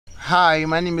Hi,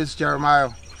 my name is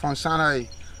Jeremiah from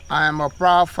Sackie-ta. I am a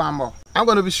proud farmer. I'm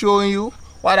going to be showing you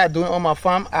what I'm doing on my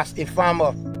farm as a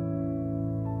farmer.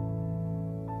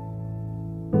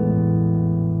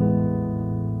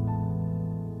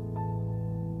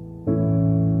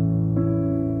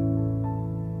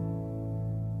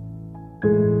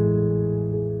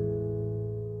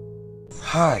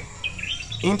 Hi,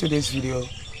 in today's video,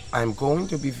 I'm going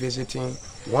to be visiting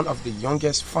one of the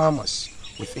youngest farmers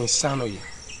within Sackie-ta.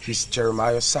 He's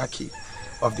Jeremiah Sackie.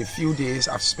 Of the few days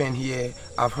I've spent here,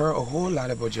 I've heard a whole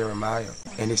lot about Jeremiah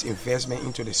and his investment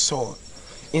into the soil.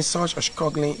 In such a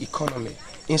struggling economy,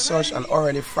 in such an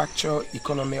already fractured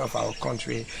economy of our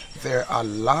country, there are a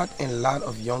lot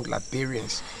of young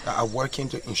Liberians that are working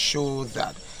to ensure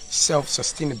that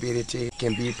self-sustainability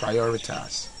can be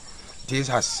prioritized. This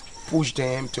has pushed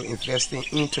them to investing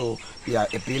into their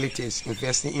abilities,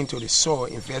 investing into the soil,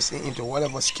 investing into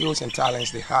whatever skills and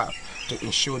talents they have to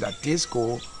ensure that this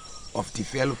goal of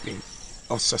developing,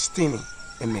 of sustaining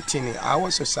and maintaining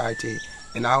our society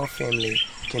and our family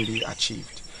can be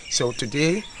achieved. So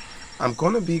today, I'm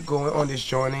going to be going on this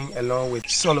journey along with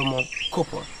Solomon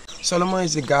Cooper. Solomon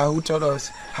is the guy who taught us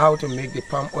how to make the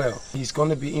palm oil. He's going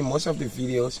to be in most of the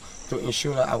videos to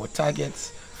ensure that our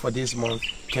targets for this month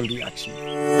can be achieved.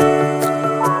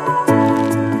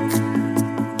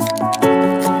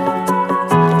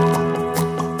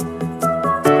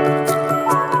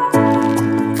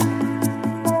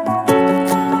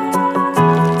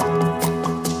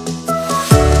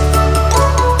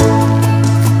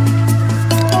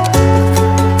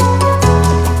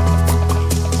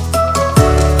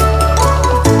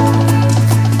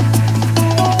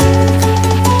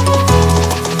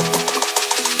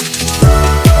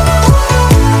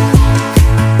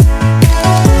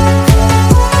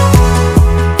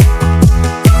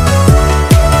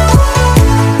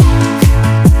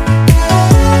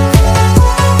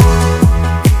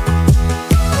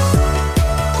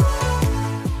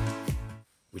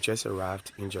 Just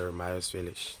arrived in Jeremiah's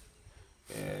village,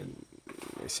 and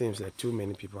it seems like too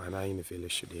many people are not in the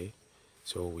village today,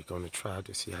 so we're going to try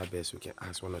to see how best we can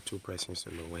ask one or two persons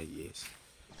to know where he is.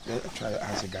 Let's try to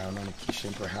ask the guy on the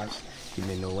kitchen, perhaps he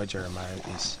may know where Jeremiah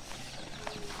is.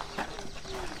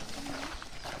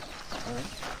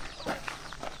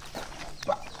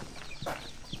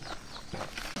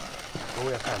 Go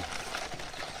where I come.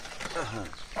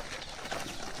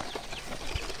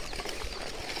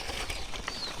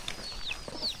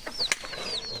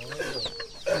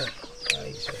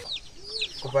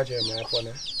 Kupa Jeremiah kwa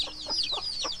na?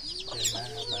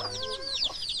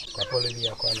 Kwa pole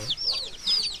dia kwa na?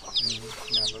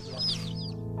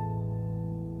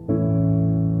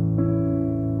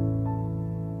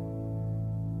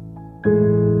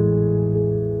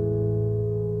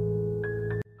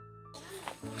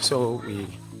 So we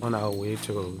on our way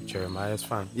to Jeremiah's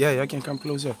farm. Yeah, you can come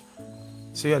closer.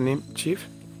 Say your name, Chief?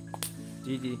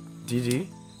 Didi. Didi?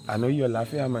 I know you're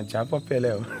laughing at my jump up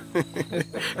Pele.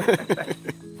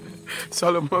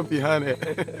 Solomon behind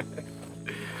it.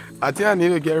 I think I need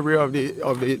to get rid of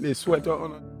the sweater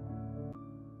on.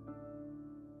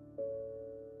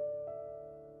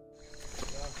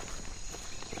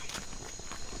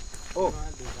 Oh,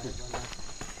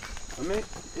 I mean,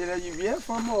 you be here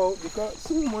for more because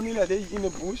some money that they in the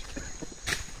bush.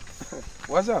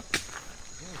 What's up?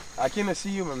 I can't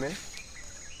see you, my man.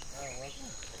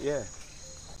 Yeah.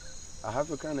 I have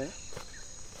to come, eh?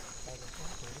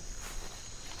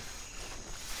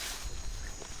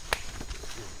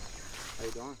 How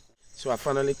you doing? So I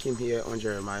finally came here on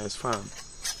Jeremiah's farm.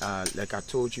 Like I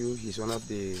told you, he's one of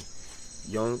the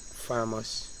young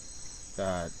farmers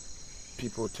that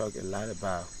people talk a lot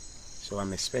about. So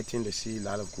I'm expecting to see a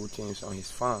lot of good things on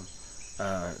his farm.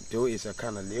 Though it's a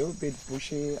kind of little bit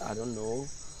bushy, I don't know.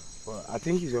 But I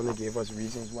think he's going to give us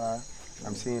reasons why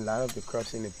I'm seeing a lot of the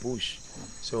crops in the bush.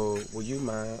 So would you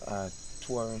mind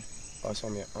touring us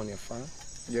on your farm?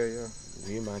 Yeah.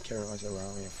 Would you mind carrying us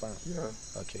around on your farm? Yeah.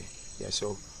 Okay. Yeah,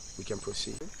 so we can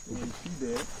proceed. You can see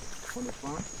there on the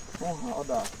farm, how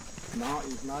that now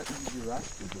it's not easy, right?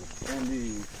 And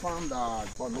the farm that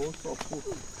for no support,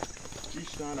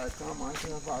 each time I come, I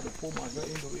can have to put myself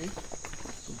into it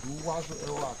to do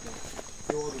whatsoever I can.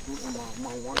 To do, and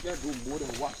my one can do more than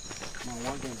what my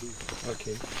one can do.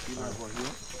 Okay. See that over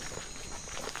here?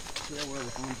 Yeah, where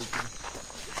the farm is.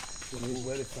 So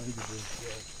where the farm is.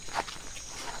 Yeah,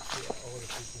 all the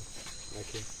people.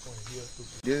 Okay.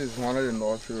 This is one of the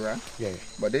nursery, right? Yeah.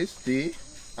 But this day,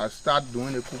 I start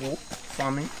doing the cocoa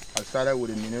farming. I started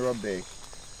with a mineral bag.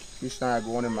 Each time I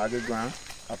go on the market ground,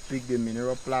 I pick the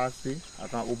mineral plastic. I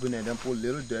can open it and put a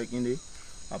little dirt in it.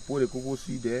 I put the cocoa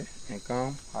seed there and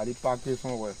come, I pack it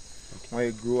somewhere. When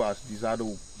it grows, I decide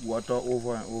to water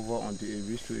over and over until it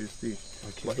reaches to its stage.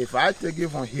 Okay. But if I take it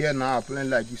from here now, I plant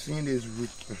like you see in this root,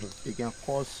 it can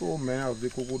cause so many of the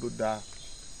cocoa to die.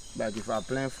 Like if I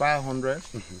plant 500,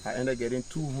 I end up getting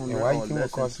 200 And why or you think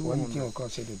less than 200. why you think it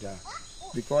cause it to die?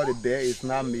 Because the bed is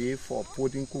not made for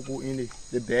putting cocoa in it.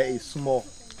 The bed is small.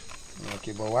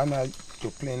 Okay, but why not to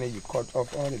plant it? You cut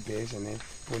off all the beds and then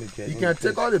put it there. You can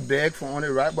take all the bag from on it,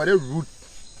 right? But the root,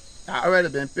 I already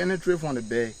been penetrate from the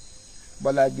bag.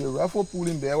 But like the raffle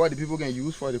pulling bag, what the people can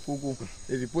use for the cocoa,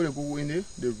 if you put the cocoa in it,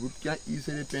 the root can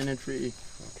easily penetrate it.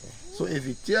 Okay. So if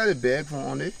you tear the bag from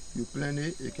on it, you plant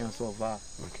it, it can survive.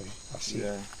 Okay, I see.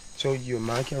 Yeah. So you're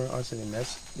marking us the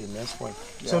next point.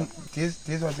 Yeah. So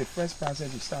this was the first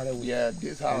process you started with. Yeah, this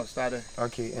is how I started.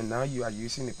 Okay, and now you are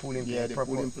using the pulling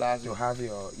plastic to have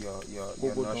your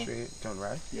nursery done,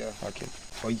 right? Yeah. Okay.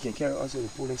 Or you can carry also the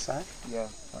pulling side. Yeah.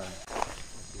 All right.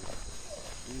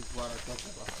 This is what I talked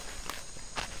about.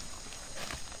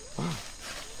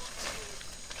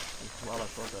 This is what I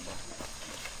talked about.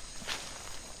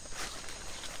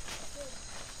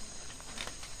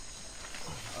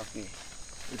 Okay.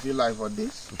 You see, like for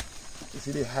this, you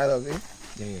see the height of it?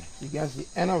 Yeah. You can see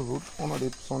any root under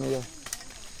the sun here.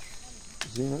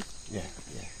 See it? Yeah.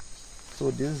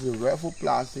 So this is the raffle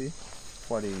plastic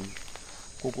for the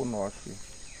cocoa nursery.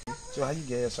 So how you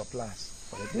get your supplies?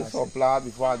 This supply,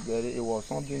 before I get it, it was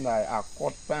something like I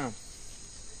cut palm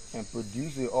and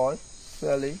produce the oil,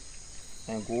 sell it,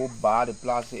 and go buy the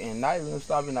plastic. And not even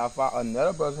stopping that far.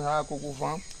 Another person had a cocoa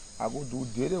farm. I go do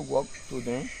daily work to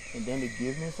them, and then they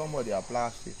give me some of their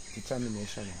plastic.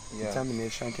 Determination. Yeah.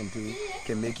 Determination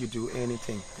can make you do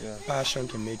anything. Yeah. Passion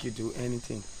can make you do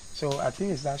anything. So I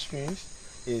think it's that strange.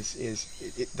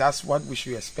 That's what we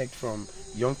should expect from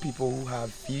young people who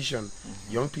have vision,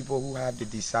 young people who have the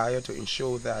desire to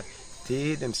ensure that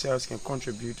they themselves can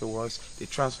contribute towards the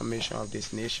transformation of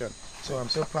this nation. So I'm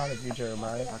so proud of you,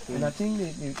 Jeremiah. And I think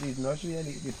the nursery,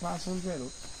 the past 100.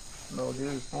 No,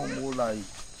 this is almost like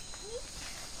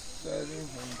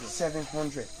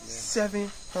 700.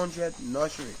 700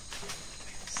 nursery.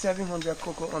 700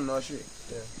 cocoa on nursery.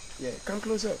 Yeah. Come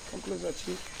closer,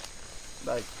 Chief.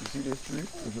 Like, you see this tree?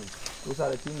 Those are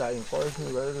the things that encourage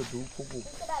me really to do cocoa.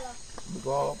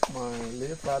 Because my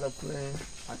late father planted,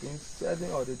 I think 7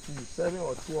 or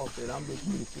 12 of it. I'm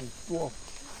making 12.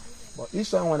 But each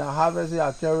time when I harvest it,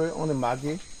 I carry it on the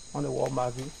market, on the world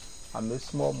market, I make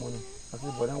small money. I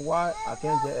said, but then why I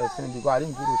can't get a cent? Because I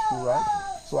didn't go to school, right?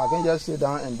 So I can just sit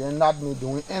down and then not me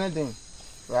doing anything,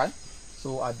 right?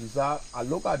 So I decide, I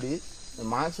look at it and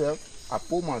myself, I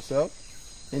put myself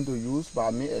into use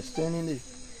by me extending it.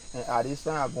 And at this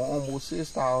time, I got almost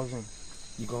 6,000.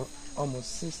 You got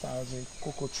almost 6,000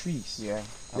 cocoa trees. Yeah.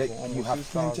 You have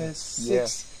planted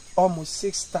almost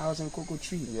 6,000 cocoa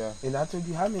trees. Yeah. And I told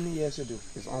you how many years ago?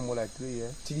 It's almost like 3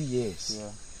 years. 3 years.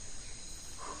 Yeah.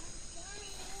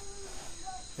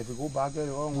 If you go back there,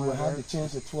 you will have the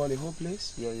chance to tour the whole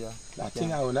place. Yeah. I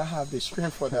think I will not have the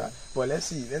strength for that. But let's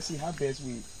see how best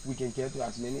we can get to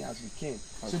as many as we can.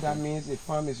 Okay. So that means the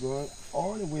farm is going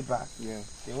all the way back. Yeah.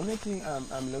 The only thing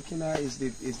I'm looking at is the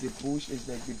bush. Is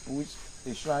like the bush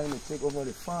is trying to take over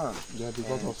the farm. Yeah,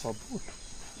 because of support.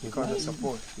 Because of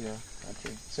support. Yeah.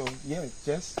 Okay. So yeah,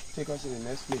 just take us to the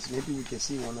next place. Maybe we can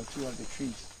see 1 or 2 of the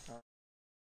trees.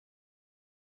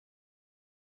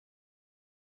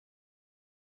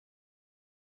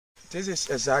 This is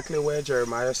exactly where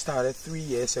Jeremiah started 3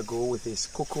 years ago with his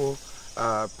cocoa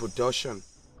production.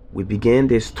 We began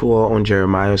this tour on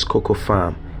Jeremiah's cocoa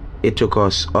farm. It took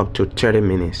us up to 30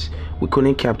 minutes. We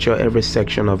couldn't capture every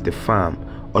section of the farm.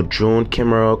 A drone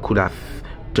camera could have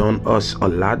done us a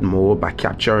lot more by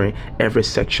capturing every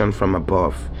section from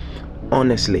above.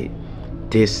 Honestly,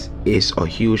 this is a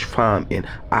huge farm, and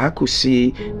I could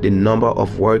see the number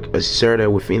of work exerted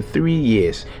within 3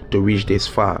 years to reach this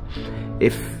far.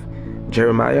 If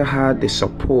Jeremiah had the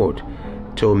support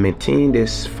to maintain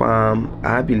this farm,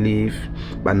 I believe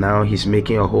by now he's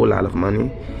making a whole lot of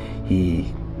money.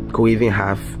 He could even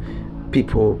have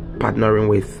people partnering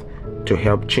with to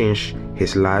help change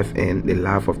his life and the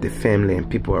life of the family and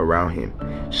people around him.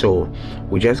 So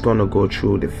we're just gonna go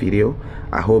through the video.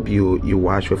 I hope you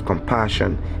watch with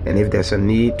compassion, and if there's a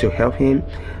need to help him,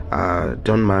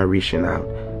 don't mind reaching out.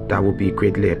 That would be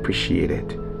greatly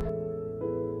appreciated.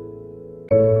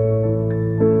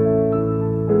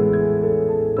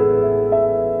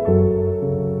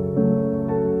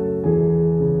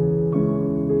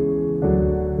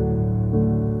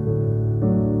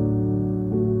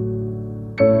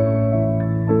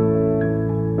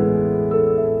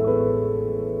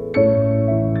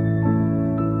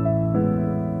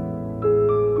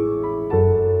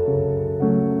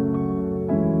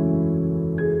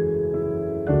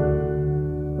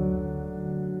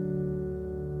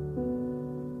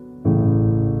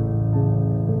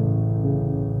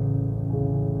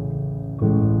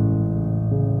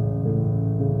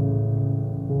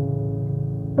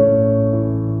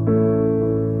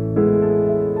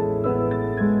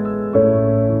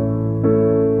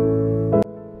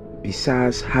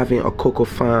 Besides having a cocoa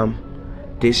farm,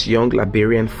 this young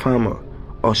Liberian farmer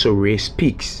also raised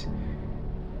pigs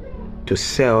to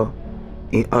sell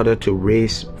in order to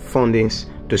raise fundings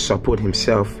to support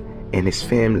himself and his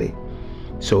family.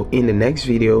 So in the next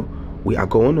video, we are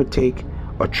going to take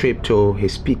a trip to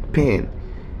his pig pen,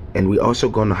 and we're also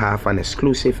going to have an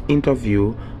exclusive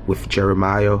interview with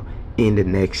Jeremiah in the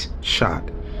next shot.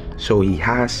 So he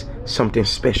has something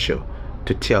special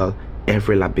to tell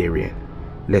every Liberian.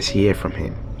 Let's hear from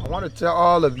him. I want to tell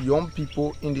all of young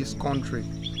people in this country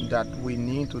that we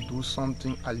need to do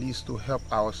something at least to help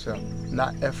ourselves.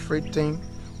 Not everything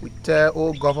we tell,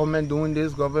 oh, government doing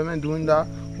this, government doing that.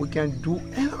 We can do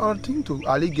any other thing to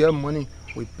at least get money.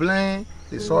 We plant,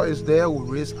 the soil is there,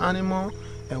 we raise animals,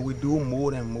 and we do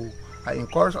more and more. I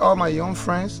encourage all my young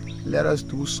friends, let us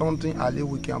do something at least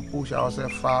we can push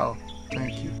ourselves far.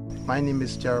 Thank you. My name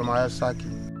is Jeremiah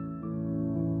Sackie.